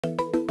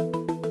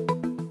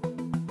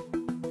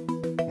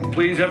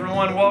Please,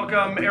 everyone,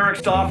 welcome Eric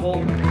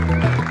Stafl.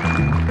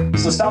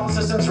 So Stafl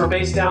Systems, we're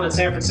based down in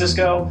San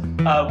Francisco.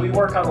 We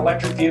work on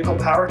electric vehicle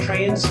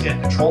powertrains and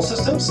control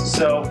systems.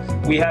 So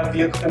we have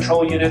vehicle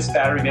control units,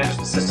 battery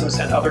management systems,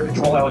 and other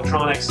control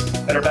electronics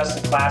that are best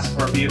in class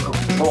for vehicle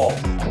control.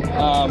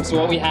 So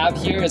what we have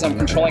here is I'm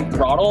controlling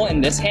throttle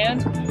in this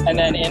hand, and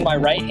then in my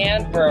right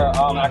hand, we're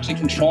actually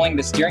controlling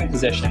the steering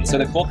position. So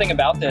the cool thing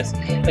about this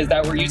is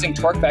that we're using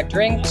torque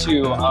vectoring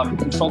to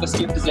control the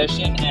steer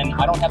position, and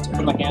I don't have to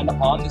put my hand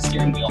on the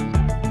steering wheel.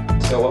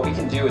 So what we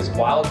can do is,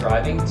 while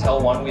driving,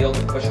 tell one wheel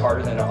to push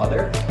harder than the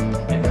other,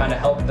 and kind of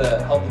help the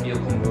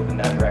vehicle move in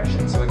that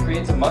direction. So it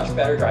creates a much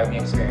better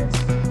driving experience.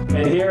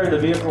 And here in the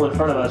vehicle in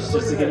front of us,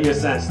 just to give you a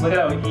sense, look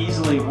at how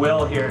easily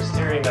Will here is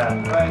steering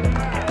that.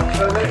 Right.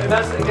 So and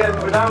that's, again,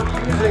 without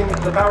using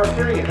the power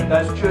steering unit.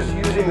 That's just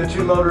using the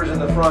two motors in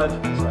the front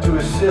to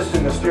assist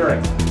in the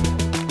steering.